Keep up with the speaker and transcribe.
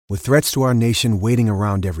With threats to our nation waiting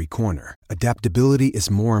around every corner, adaptability is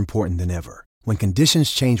more important than ever. When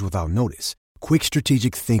conditions change without notice, quick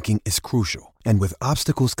strategic thinking is crucial. And with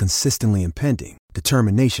obstacles consistently impending,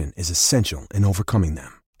 determination is essential in overcoming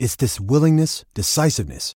them. It's this willingness,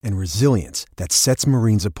 decisiveness, and resilience that sets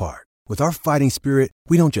Marines apart. With our fighting spirit,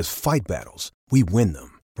 we don't just fight battles, we win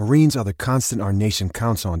them. Marines are the constant our nation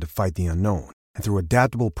counts on to fight the unknown. And through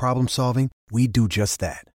adaptable problem solving, we do just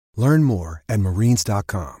that. Learn more at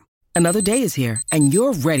marines.com. Another day is here, and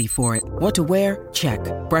you're ready for it. What to wear? Check.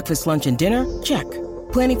 Breakfast, lunch, and dinner? Check.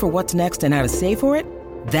 Planning for what's next and how to save for it?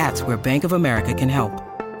 That's where Bank of America can help.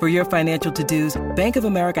 For your financial to-dos, Bank of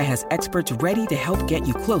America has experts ready to help get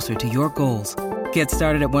you closer to your goals. Get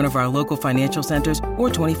started at one of our local financial centers or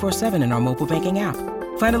 24/7 in our mobile banking app.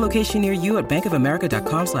 Find a location near you at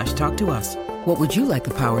bankofamerica.com/talktous. What would you like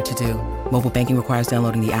the power to do? Mobile banking requires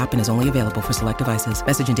downloading the app and is only available for select devices.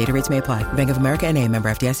 Message and data rates may apply. Bank of America N.A., member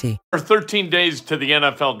FDIC. There are 13 days to the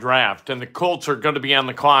NFL draft, and the Colts are going to be on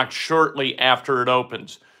the clock shortly after it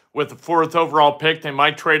opens. With the 4th overall pick, they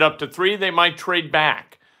might trade up to 3. They might trade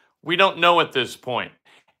back. We don't know at this point.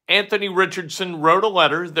 Anthony Richardson wrote a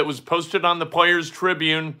letter that was posted on the Players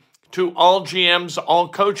Tribune to all GMs, all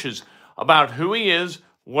coaches, about who he is,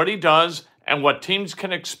 what he does, and what teams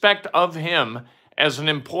can expect of him as an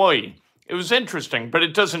employee. It was interesting, but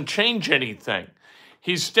it doesn't change anything.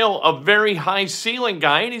 He's still a very high ceiling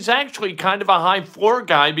guy, and he's actually kind of a high floor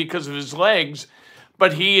guy because of his legs,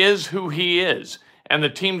 but he is who he is, and the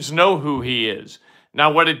teams know who he is. Now,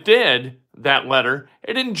 what it did, that letter,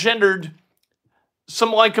 it engendered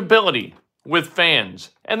some likability with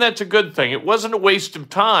fans, and that's a good thing. It wasn't a waste of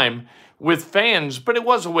time with fans, but it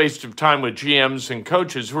was a waste of time with GMs and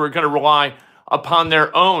coaches who are going to rely upon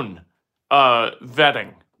their own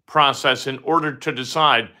vetting process in order to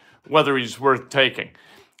decide whether he's worth taking.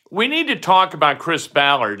 We need to talk about Chris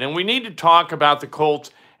Ballard, and we need to talk about the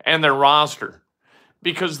Colts and their roster,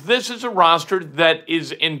 because this is a roster that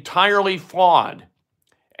is entirely flawed.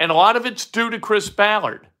 And a lot of it's due to Chris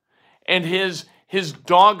Ballard and his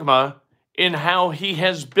dogma in how he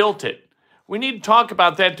has built it. We need to talk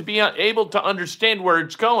about that to be able to understand where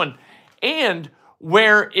it's going and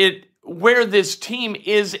where this team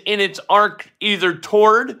is in its arc, either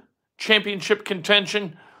toward championship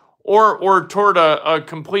contention or toward a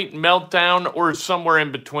complete meltdown or somewhere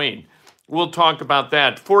in between. We'll talk about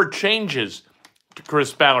that. 4 changes to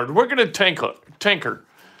Chris Ballard. We're going to tinker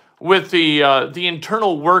with the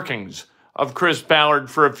internal workings of Chris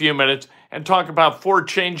Ballard for a few minutes and talk about 4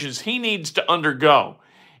 changes he needs to undergo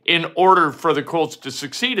in order for the Colts to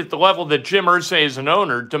succeed at the level that Jim Irsay as an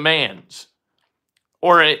owner demands,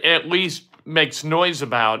 or at least makes noise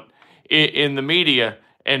about in the media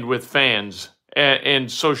and with fans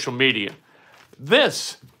and social media.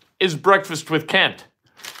 This is Breakfast with Kent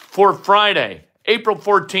for Friday, April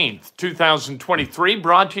 14th, 2023,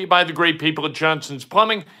 brought to you by the great people at Johnson's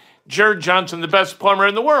Plumbing. Jared Johnson, the best plumber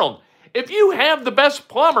in the world. If you have the best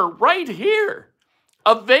plumber right here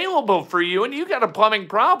available for you and you got a plumbing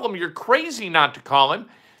problem, you're crazy not to call him.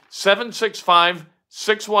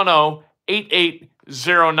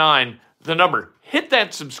 765-610-8809, the number. Hit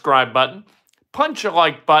that subscribe button. Punch a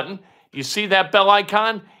like button. You see that bell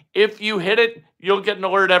icon? If you hit it, you'll get an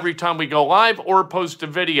alert every time we go live or post a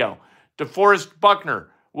video. DeForest Buckner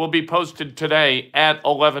will be posted today at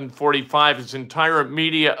 11:45. His entire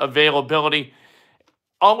media availability.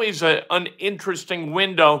 Always an interesting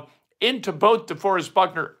window into both DeForest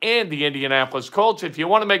Buckner and the Indianapolis Colts. If you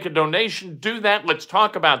want to make a donation, do that. Let's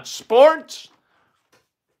talk about sports.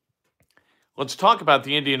 Let's talk about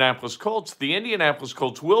the Indianapolis Colts. The Indianapolis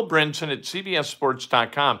Colts, Will Brinson at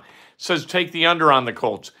CBSSports.com says take the under on the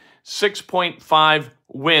Colts. 6.5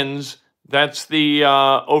 wins. That's the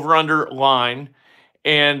over-under line.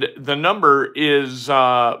 And the number is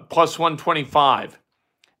plus 125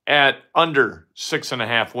 at under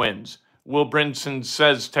 6.5 wins. Will Brinson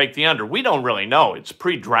says take the under. We don't really know. It's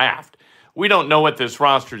pre-draft. We don't know what this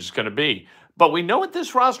roster is going to be. But we know what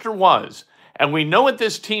this roster was. And we know what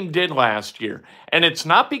this team did last year. And it's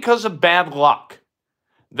not because of bad luck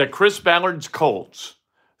that Chris Ballard's Colts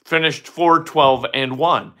finished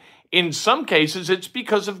 4-12-1. In some cases, it's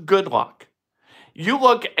because of good luck. You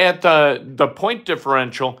look at the point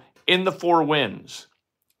differential in the 4 wins.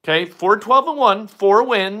 Okay, 4-12-1, 4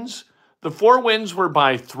 wins. The 4 wins were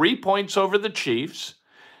by 3 points over the Chiefs.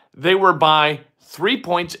 They were by 3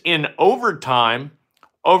 points in overtime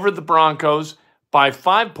over the Broncos, by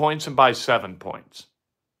 5 points and by 7 points.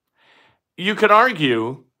 You could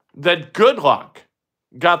argue that good luck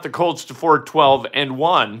got the Colts to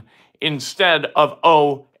 4-12-1 instead of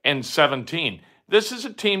 0-17. This is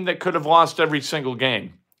a team that could have lost every single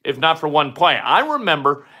game if not for one play. I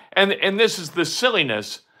remember, and this is the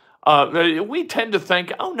silliness, we tend to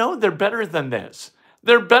think, oh no, they're better than this.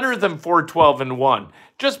 They're better than 4-12-1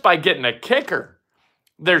 just by getting a kicker.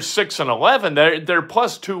 They're 6-11. They're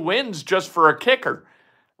plus 2 wins just for a kicker.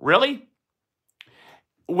 Really?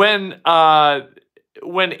 When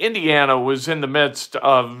Indiana was in the midst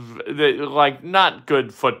of not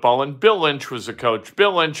good football, and Bill Lynch was a coach.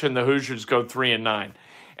 Bill Lynch and the Hoosiers go 3-9.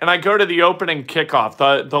 And I go to the opening kickoff,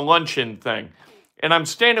 the luncheon thing. And I'm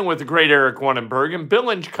standing with the great Eric Wannenberg, and Bill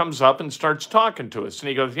Lynch comes up and starts talking to us. And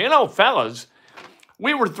he goes, fellas,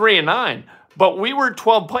 we were 3-9, but we were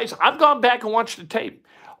 12 plays. I've gone back and watched the tape.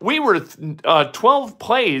 We were 12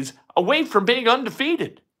 plays away from being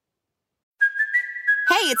undefeated.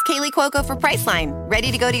 Hey, it's Kaylee Cuoco for Priceline.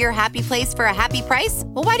 Ready to go to your happy place for a happy price?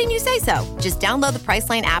 Well, why didn't you say so? Just download the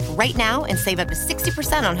Priceline app right now and save up to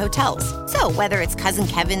 60% on hotels. So whether it's Cousin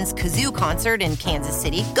Kevin's Kazoo Concert in Kansas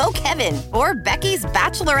City, go Kevin, or Becky's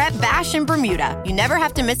Bachelorette Bash in Bermuda, you never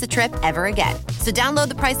have to miss a trip ever again. So download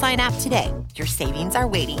the Priceline app today. Your savings are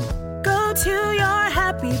waiting. Go to your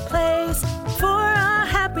happy place for a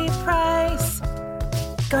happy price.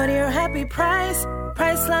 Go to your happy price,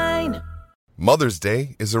 Priceline. Mother's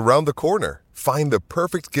Day is around the corner. Find the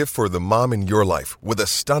perfect gift for the mom in your life with a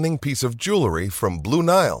stunning piece of jewelry from Blue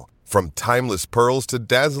Nile. From timeless pearls to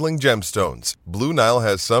dazzling gemstones, Blue Nile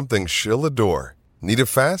has something she'll adore. Need it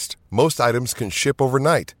fast? Most items can ship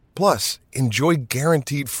overnight. Plus, enjoy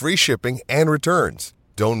guaranteed free shipping and returns.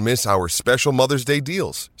 Don't miss our special Mother's Day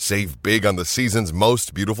deals. Save big on the season's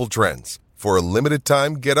most beautiful trends. For a limited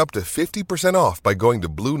time, get up to 50% off by going to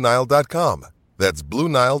BlueNile.com. That's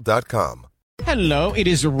BlueNile.com. Hello, it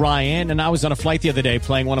is Ryan, and I was on a flight the other day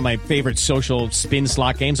playing one of my favorite social spin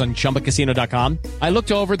slot games on ChumbaCasino.com. I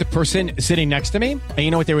looked over at the person sitting next to me, and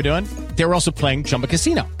you know what they were doing? They were also playing Chumba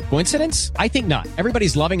Casino. Coincidence? I think not.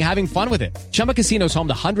 Everybody's loving having fun with it. Chumba Casino is home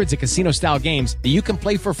to hundreds of casino-style games that you can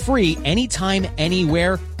play for free anytime,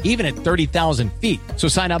 anywhere, even at 30,000 feet. So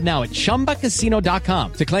sign up now at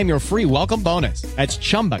ChumbaCasino.com to claim your free welcome bonus. That's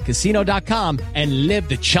ChumbaCasino.com and live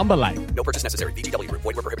the Chumba life. No purchase necessary. VGW. Void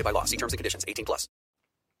where prohibited by law. See terms and conditions. 18+.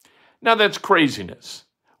 Now that's craziness.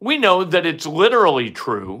 We know that it's literally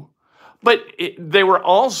true, but they were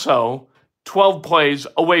also 12 plays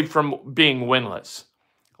away from being winless.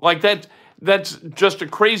 Like that's just a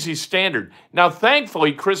crazy standard. Now,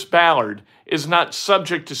 thankfully, Chris Ballard is not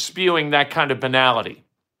subject to spewing that kind of banality.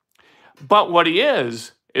 But what he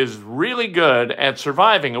is really good at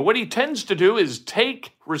surviving. And what he tends to do is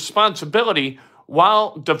take responsibility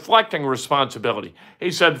while deflecting responsibility.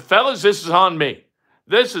 He said, fellas, this is on me.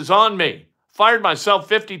 This is on me. Fired myself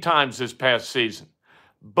 50 times this past season.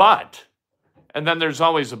 But, and then there's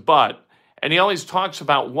always a but, and he always talks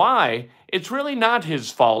about why it's really not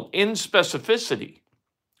his fault in specificity,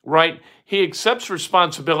 right? He accepts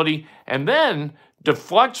responsibility and then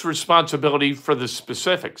deflects responsibility for the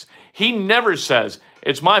specifics. He never says,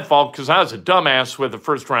 it's my fault because I was a dumbass with a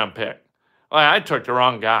first-round pick. I took the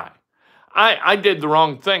wrong guy. I did the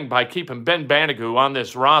wrong thing by keeping Ben Banigou on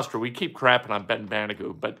this roster. We keep crapping on Ben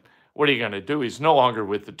Banigou, but what are you going to do? He's no longer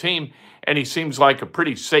with the team, and he seems like a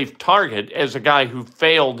pretty safe target as a guy who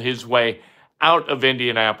failed his way out of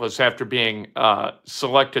Indianapolis after being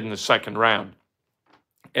selected in the second round.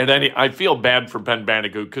 And I feel bad for Ben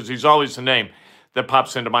Banigou because he's always the name that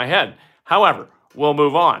pops into my head. However, we'll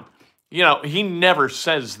move on. You know, he never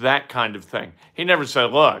says that kind of thing. He never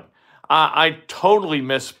said, look, I totally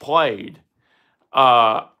misplayed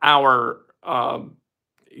our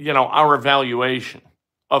evaluation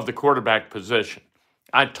of the quarterback position.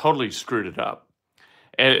 I totally screwed it up.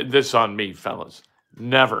 And this on me, fellas.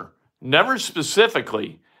 Never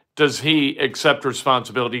specifically does he accept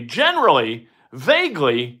responsibility. Generally,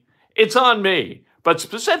 vaguely, it's on me. But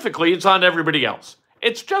specifically, it's on everybody else.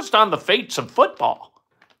 It's just on the fates of football.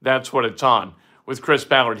 That's what it's on with Chris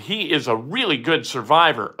Ballard. He is a really good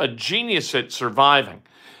survivor, a genius at surviving.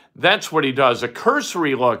 That's what he does. A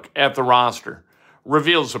cursory look at the roster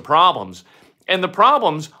reveals the problems. And the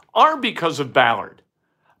problems are because of Ballard.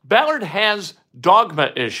 Ballard has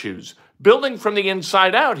dogma issues. Building from the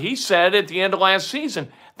inside out, he said at the end of last season,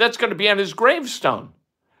 that's going to be on his gravestone.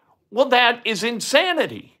 Well, that is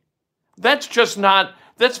insanity. That's not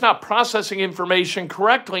processing information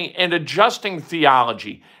correctly and adjusting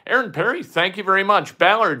theology. Aaron Perry, thank you very much.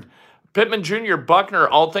 Ballard, Pittman Jr., Buckner,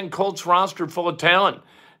 all think Colts roster full of talent.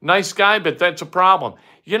 Nice guy, but that's a problem.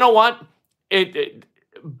 You know what?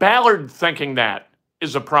 Ballard thinking that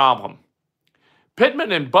is a problem.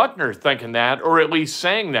 Pittman and Buckner thinking that, or at least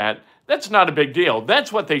saying that, that's not a big deal.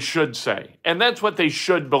 That's what they should say, and that's what they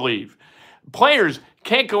should believe. Players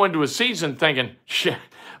can't go into a season thinking, shit,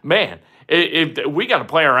 man, we got to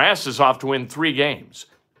play our asses off to win 3 games.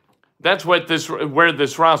 That's where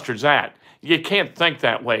this roster's at. You can't think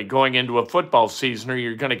that way going into a football season or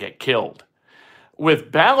you're going to get killed.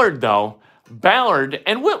 With Ballard, though,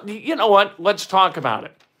 and you know what? Let's talk about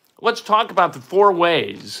it. Let's talk about the 4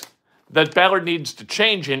 ways that Ballard needs to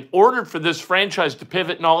change in order for this franchise to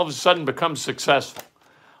pivot and all of a sudden become successful.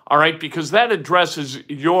 All right, because that addresses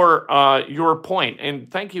your point.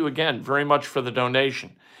 And thank you again very much for the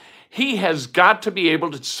donation. He has got to be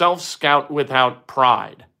able to self-scout without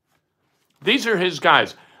pride. These are his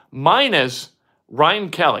guys, minus Ryan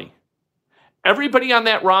Kelly. Everybody on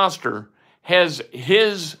that roster has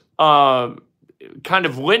his kind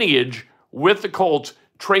of lineage with the Colts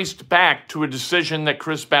traced back to a decision that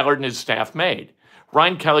Chris Ballard and his staff made.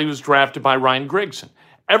 Ryan Kelly was drafted by Ryan Grigson.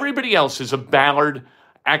 Everybody else is a Ballard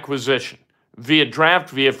acquisition via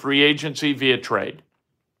draft, via free agency, via trade.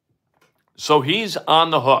 So he's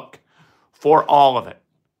on the hook for all of it.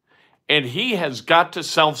 And he has got to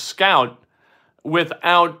self-scout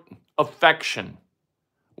without affection,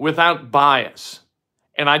 without bias.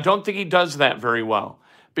 And I don't think he does that very well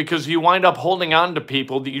because you wind up holding on to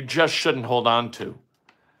people that you just shouldn't hold on to.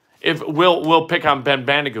 If we'll pick on Ben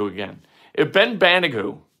Banigou again. If Ben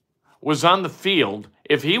Banigou was on the field,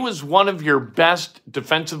 if he was one of your best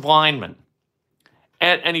defensive linemen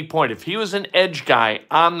at any point, if he was an edge guy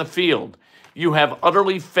on the field, you have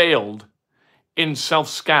utterly failed in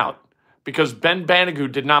self-scout because Ben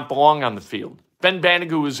Banigou did not belong on the field. Ben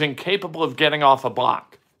Banigou was incapable of getting off a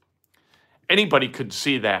block. Anybody could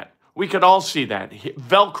see that. We could all see that.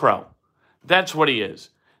 Velcro, that's what he is.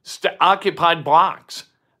 Occupied blocks.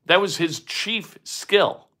 That was his chief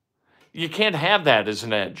skill. You can't have that as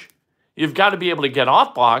an edge. You've got to be able to get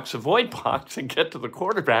off blocks, avoid blocks, and get to the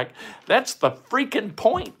quarterback. That's the freaking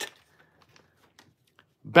point.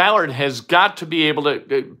 Ballard has got to be able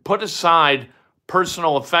to put aside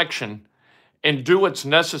personal affection and do what's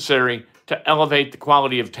necessary to elevate the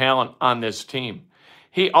quality of talent on this team.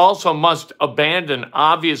 He also must abandon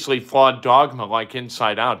obviously flawed dogma like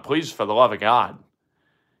inside out. Please, for the love of God.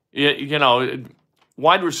 You know,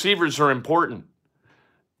 wide receivers are important.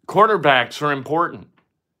 Quarterbacks are important.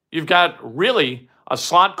 You've got really a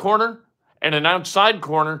slot corner and an outside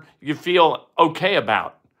corner you feel okay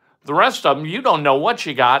about. The rest of them, you don't know what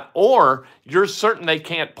you got, or you're certain they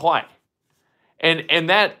can't play. And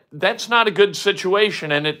that's not a good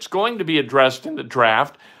situation, and it's going to be addressed in the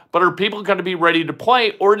draft. But are people going to be ready to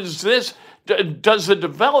play, or does the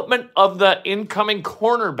development of the incoming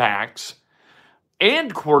cornerbacks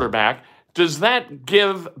and quarterback, does that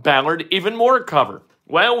give Ballard even more cover?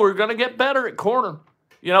 Well, we're going to get better at corner.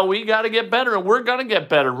 You know, we got to get better, and we're going to get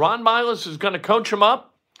better. Ron Miles is going to coach him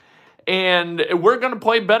up, and we're going to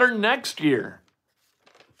play better next year.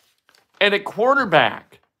 And at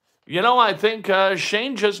quarterback, you know, I think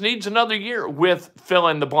Shane just needs another year with fill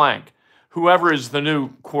in the blank. Whoever is the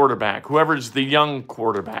new quarterback, whoever is the young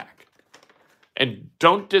quarterback. And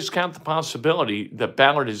don't discount the possibility that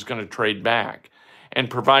Ballard is going to trade back and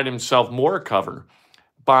provide himself more cover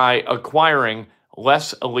by acquiring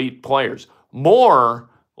less elite players, more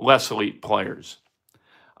less elite players.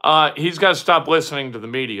 He's got to stop listening to the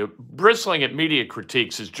media. Bristling at media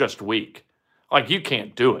critiques is just weak. Like, you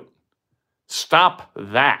can't do it. Stop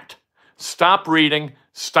that. Stop reading,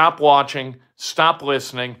 stop watching, stop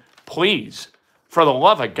listening. Please, for the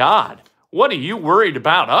love of God, what are you worried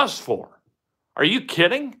about us for? Are you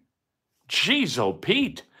kidding? Jeez, oh,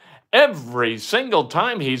 Pete. Every single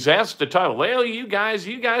time he's asked to talk, well, you guys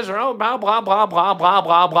are all blah, blah, blah, blah, blah,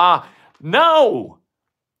 blah, blah. No.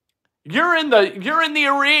 You're in the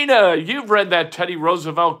arena. You've read that Teddy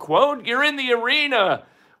Roosevelt quote. You're in the arena.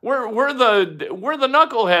 We're the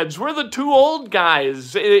knuckleheads. We're the two old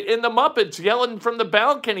guys in the Muppets yelling from the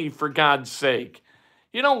balcony, for God's sake.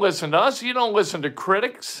 You don't listen to us. You don't listen to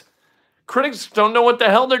critics. Critics don't know what the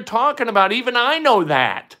hell they're talking about. Even I know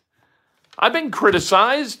that. I've been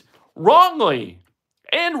criticized wrongly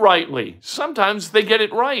and rightly. Sometimes they get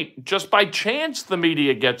it right. Just by chance, the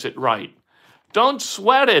media gets it right. Don't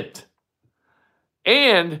sweat it.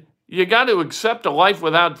 And you got to accept a life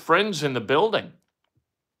without friends in the building.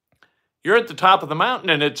 You're at the top of the mountain,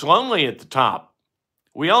 and it's lonely at the top.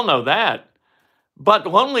 We all know that. But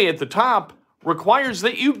lonely at the top requires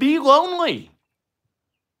that you be lonely.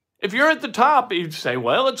 If you're at the top, you'd say,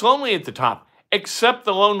 well, it's lonely at the top. Accept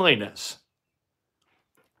the loneliness.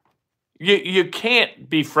 You can't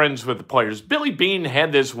be friends with the players. Billy Beane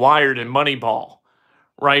had this wired in Moneyball,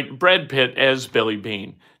 right? Brad Pitt as Billy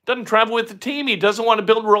Beane. Doesn't travel with the team. He doesn't want to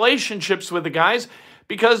build relationships with the guys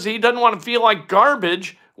because he doesn't want to feel like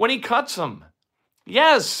garbage when he cuts them.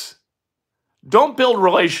 Yes. Don't build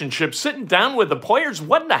relationships sitting down with the players.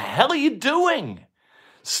 What in the hell are you doing?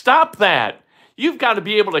 Stop that. You've got to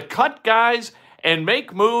be able to cut guys and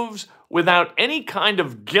make moves without any kind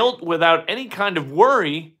of guilt, without any kind of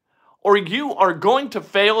worry, or you are going to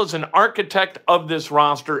fail as an architect of this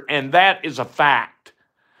roster, and that is a fact.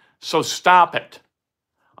 So stop it.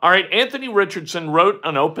 All right, Anthony Richardson wrote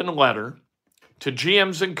an open letter to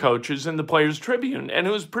GMs and coaches in the Players Tribune, and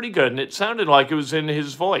it was pretty good, and it sounded like it was in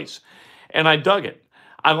his voice, and I dug it.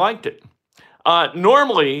 I liked it.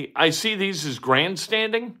 Normally, I see these as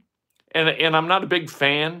grandstanding, and I'm not a big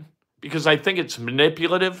fan because I think it's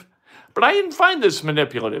manipulative, but I didn't find this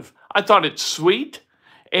manipulative. I thought it sweet,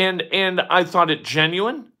 and I thought it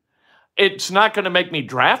genuine. It's not going to make me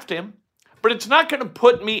draft him, but it's not going to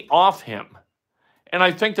put me off him. And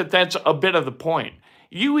I think that that's a bit of the point.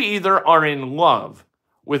 You either are in love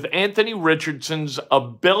with Anthony Richardson's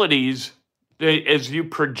abilities as you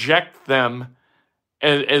project them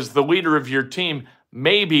as the leader of your team,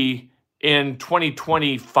 maybe in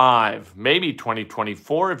 2025, maybe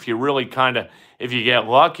 2024, if you really if you get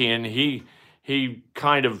lucky and he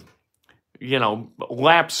kind of,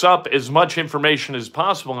 laps up as much information as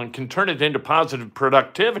possible and can turn it into positive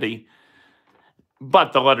productivity.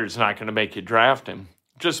 But the letter's not going to make you draft him.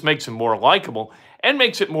 Just makes him more likable and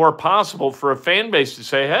makes it more possible for a fan base to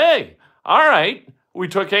say, hey, all right, we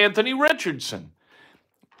took Anthony Richardson.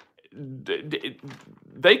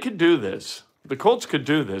 They could do this. The Colts could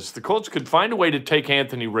do this. The Colts could find a way to take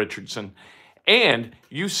Anthony Richardson, and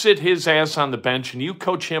you sit his ass on the bench and you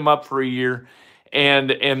coach him up for a year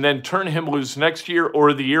and then turn him loose next year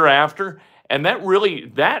or the year after. And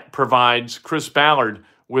that provides Chris Ballard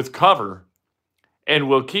with cover and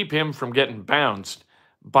will keep him from getting bounced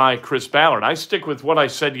by Chris Ballard. I stick with what I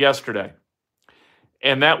said yesterday,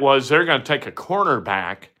 and that was they're going to take a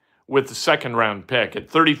cornerback with the second-round pick at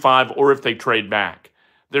 35, or if they trade back.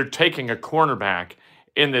 They're taking a cornerback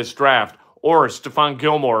in this draft, or Stephon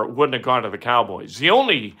Gilmore wouldn't have gone to the Cowboys. The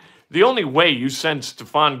only way you send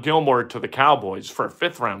Stephon Gilmore to the Cowboys for a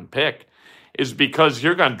fifth-round pick is because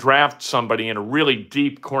you're going to draft somebody in a really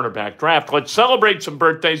deep cornerback draft. Let's celebrate some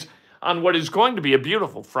birthdays on what is going to be a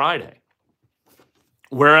beautiful Friday.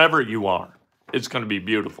 Wherever you are, it's going to be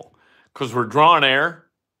beautiful because we're drawing air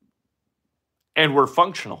and we're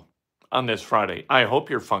functional on this Friday. I hope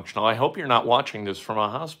you're functional. I hope you're not watching this from a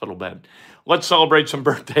hospital bed. Let's celebrate some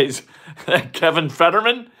birthdays. Kevin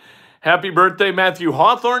Fetterman, happy birthday. Matthew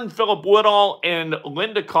Hawthorne, Philip Woodall, and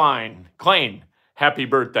Linda Klein, happy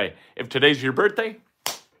birthday. If today's your birthday,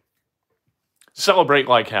 celebrate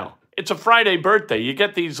like hell. It's a Friday birthday. You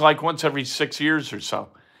get these like once every 6 years or so.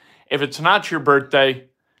 If it's not your birthday,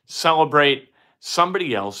 celebrate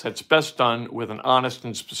somebody else. That's best done with an honest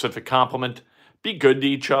and specific compliment. Be good to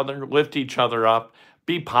each other. Lift each other up.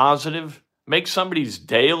 Be positive. Make somebody's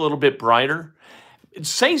day a little bit brighter.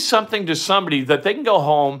 Say something to somebody that they can go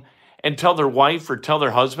home and tell their wife or tell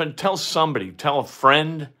their husband, tell somebody, tell a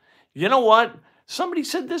friend. You know what? Somebody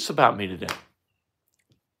said this about me today.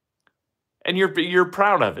 And you're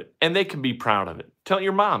proud of it. And they can be proud of it. Tell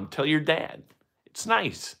your mom. Tell your dad. It's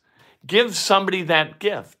nice. Give somebody that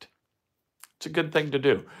gift. It's a good thing to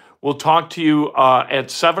do. We'll talk to you at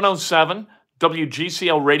 7:07,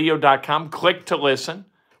 WGCLradio.com. Click to listen.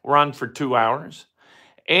 We're on for 2 hours.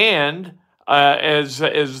 And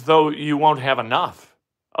as though you won't have enough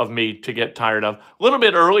of me to get tired of, a little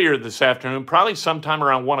bit earlier this afternoon, probably sometime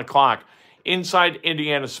around 1 o'clock, Inside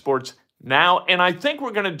Indiana Sports Now. And I think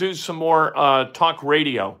we're going to do some more talk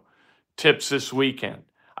radio tips this weekend.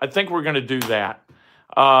 I think we're going to do that.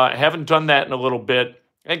 Haven't done that in a little bit.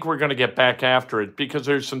 I think we're going to get back after it because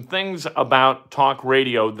there's some things about talk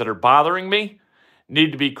radio that are bothering me,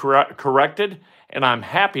 need to be corrected, and I'm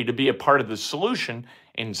happy to be a part of the solution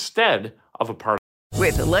instead of a part of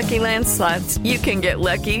With the Lucky Land Slots, you can get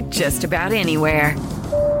lucky just about anywhere.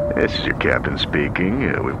 This is your captain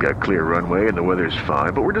speaking. We've got clear runway and the weather's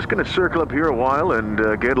fine, but we're just going to circle up here a while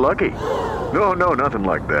and get lucky. No, nothing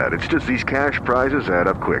like that. It's just these cash prizes add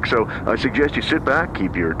up quick. So I suggest you sit back,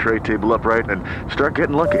 keep your tray table upright, and start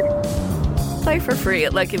getting lucky. Play for free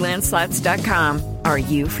at LuckyLandSlots.com. Are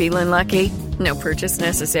you feeling lucky? No purchase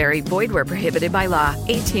necessary. Void where prohibited by law.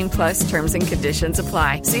 18+ terms and conditions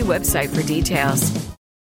apply. See website for details.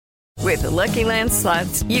 With the Lucky Land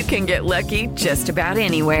Slots, you can get lucky just about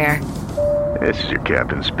anywhere. This is your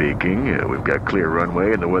captain speaking. We've got clear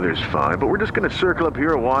runway and the weather's fine, but we're just going to circle up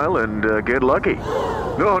here a while and get lucky.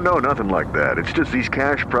 No, nothing like that. It's just these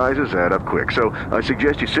cash prizes add up quick. So I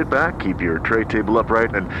suggest you sit back, keep your tray table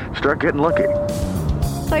upright, and start getting lucky.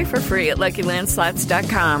 Play for free at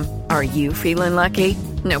LuckyLandSlots.com. Are you feeling lucky?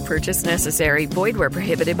 No purchase necessary. Void where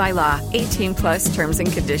prohibited by law. 18 plus terms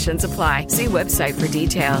and conditions apply. See website for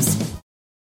details.